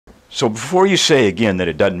So before you say again that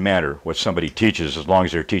it doesn't matter what somebody teaches as long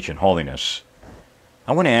as they're teaching holiness,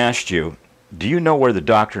 I want to ask you, do you know where the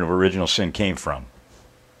doctrine of original sin came from?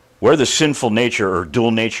 Where the sinful nature or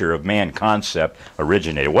dual nature of man concept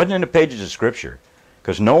originated? It wasn't in the pages of Scripture,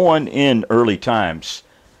 because no one in early times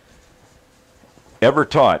ever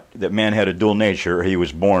taught that man had a dual nature, or he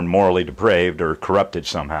was born morally depraved or corrupted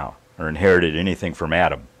somehow, or inherited anything from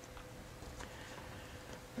Adam.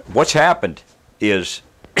 What's happened is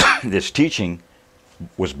this teaching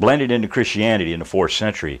was blended into Christianity in the 4th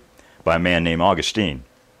century by a man named Augustine.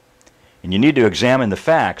 And you need to examine the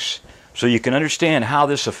facts so you can understand how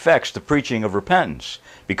this affects the preaching of repentance.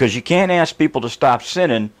 Because you can't ask people to stop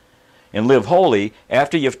sinning and live holy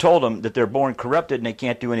after you've told them that they're born corrupted and they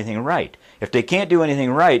can't do anything right. If they can't do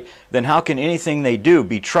anything right, then how can anything they do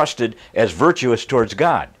be trusted as virtuous towards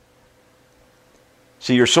God?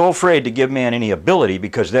 See, you're so afraid to give man any ability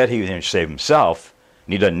because that he can save himself,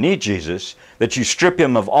 and he doesn't need Jesus, that you strip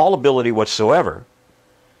him of all ability whatsoever,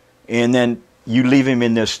 and then you leave him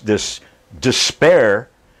in this despair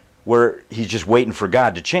where he's just waiting for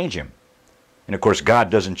God to change him. And of course, God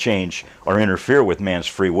doesn't change or interfere with man's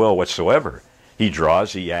free will whatsoever. He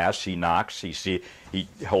draws, he asks, he knocks, he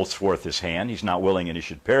holds forth his hand. He's not willing and he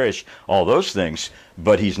should perish, all those things,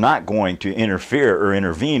 but he's not going to interfere or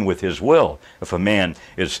intervene with his will. If a man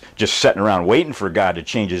is just sitting around waiting for God to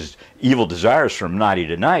change his evil desires from naughty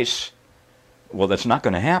to nice, well, that's not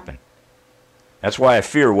going to happen. That's why I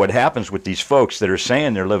fear what happens with these folks that are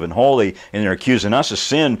saying they're living holy and they're accusing us of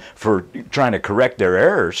sin for trying to correct their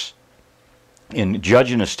errors and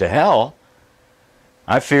judging us to hell.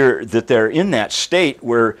 I fear that they're in that state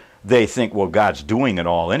where they think, well, God's doing it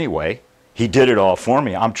all anyway. He did it all for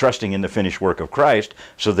me. I'm trusting in the finished work of Christ,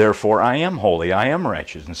 so therefore I am holy, I am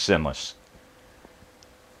righteous and sinless.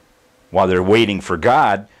 While they're waiting for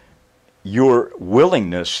God, your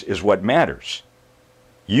willingness is what matters.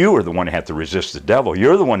 You are the one who has to resist the devil.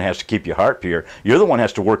 You're the one who has to keep your heart pure. You're the one who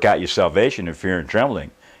has to work out your salvation in fear and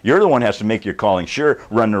trembling. You're the one who has to make your calling sure,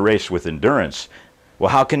 run the race with endurance. Well,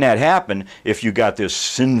 how can that happen if you got this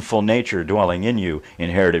sinful nature dwelling in you,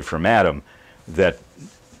 inherited from Adam, that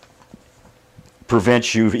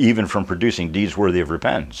prevents you even from producing deeds worthy of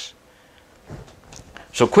repentance?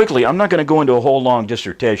 So quickly, I'm not going to go into a whole long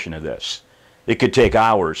dissertation of this. It could take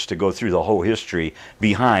hours to go through the whole history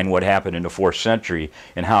behind what happened in the 4th century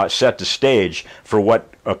and how it set the stage for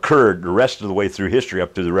what occurred the rest of the way through history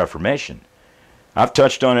up to the Reformation. I've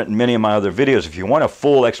touched on it in many of my other videos. If you want a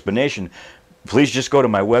full explanation, please just go to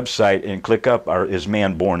my website and click up Is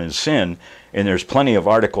Man Born in Sin? And there's plenty of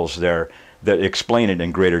articles there that explain it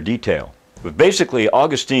in greater detail. But basically,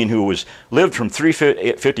 Augustine, who lived from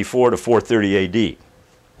 354 to 430 AD,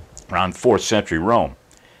 around 4th century Rome,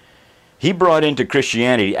 he brought into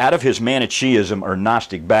Christianity out of his Manichaeism or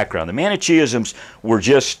Gnostic background. The Manichaeisms were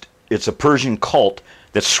it's a Persian cult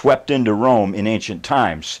that swept into Rome in ancient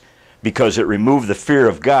times because it removed the fear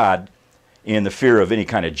of God and the fear of any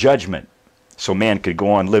kind of judgment. So man could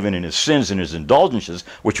go on living in his sins and his indulgences,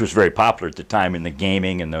 which was very popular at the time in the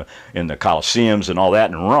gaming and in the Colosseums and all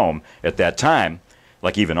that in Rome at that time.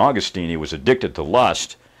 Like even Augustine, he was addicted to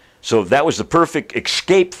lust. So that was the perfect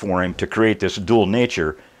escape for him to create this dual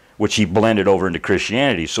nature, which he blended over into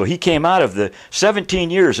Christianity. So he came out of the 17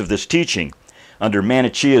 years of this teaching under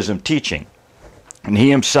Manichaeism teaching. And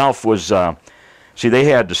he himself was, see, they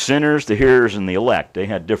had the sinners, the hearers, and the elect. They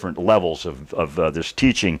had different levels of this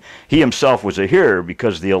teaching. He himself was a hearer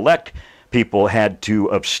because the elect people had to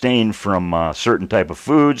abstain from certain type of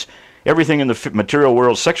foods, everything in the material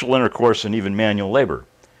world, sexual intercourse, and even manual labor.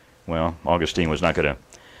 Well, Augustine was not going to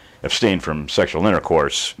abstain from sexual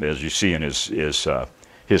intercourse, as you see in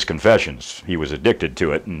his confessions. He was addicted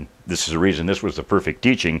to it, and this is the reason this was the perfect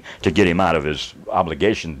teaching to get him out of his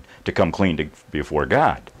obligation to come clean before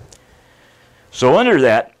God. So under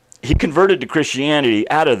that, he converted to Christianity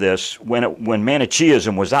out of this when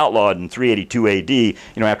Manichaeism was outlawed in 382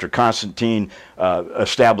 AD, after Constantine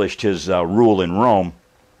established his rule in Rome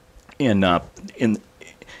in the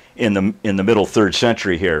middle 3rd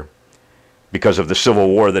century here, because of the civil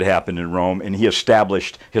war that happened in Rome, and he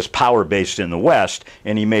established his power base in the West,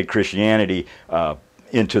 and he made Christianity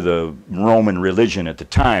into the Roman religion at the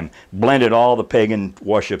time, blended all the pagan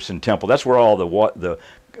worships and temple. That's where all the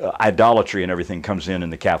idolatry and everything comes in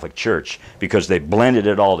the Catholic Church, because they blended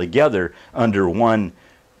it all together under one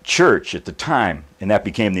church at the time, and that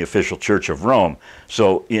became the official Church of Rome.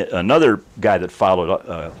 So another guy that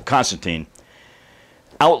followed Constantine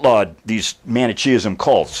outlawed these Manichaeism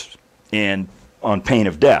cults, and on pain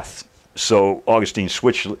of death. So Augustine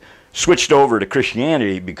switched switched over to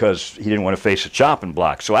Christianity because he didn't want to face a chopping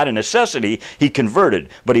block. So out of necessity, he converted,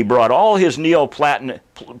 but he brought all his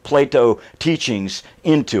Neo-Plato teachings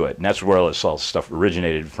into it. And that's where all this stuff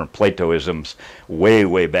originated, from Platoisms way,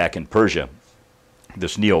 way back in Persia.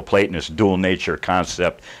 This Neoplatonist dual nature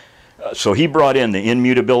concept. So he brought in the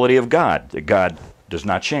immutability of God, that God does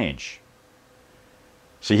not change.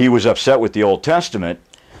 See, he was upset with the Old Testament,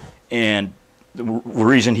 and the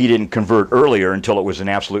reason he didn't convert earlier until it was an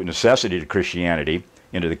absolute necessity to Christianity,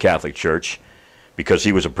 into the Catholic Church, because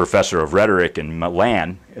he was a professor of rhetoric in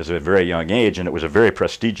Milan at a very young age, and it was a very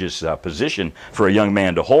prestigious position for a young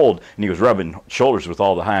man to hold, and he was rubbing shoulders with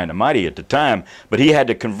all the high and the mighty at the time, but he had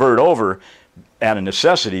to convert over out of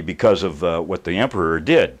necessity because of what the emperor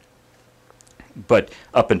did. But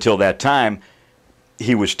up until that time,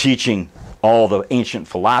 he was teaching all the ancient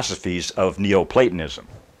philosophies of Neoplatonism,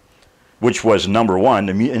 which was number one,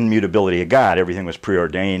 the immutability of God. Everything was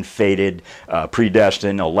preordained, fated,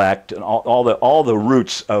 predestined, elect, and all the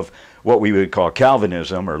roots of what we would call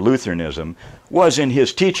Calvinism or Lutheranism was in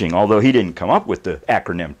his teaching, although he didn't come up with the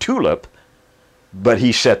acronym TULIP, but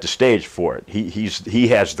he set the stage for it. He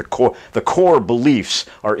has the core beliefs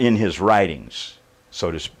are in his writings,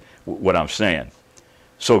 so to what I'm saying.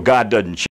 So God doesn't change.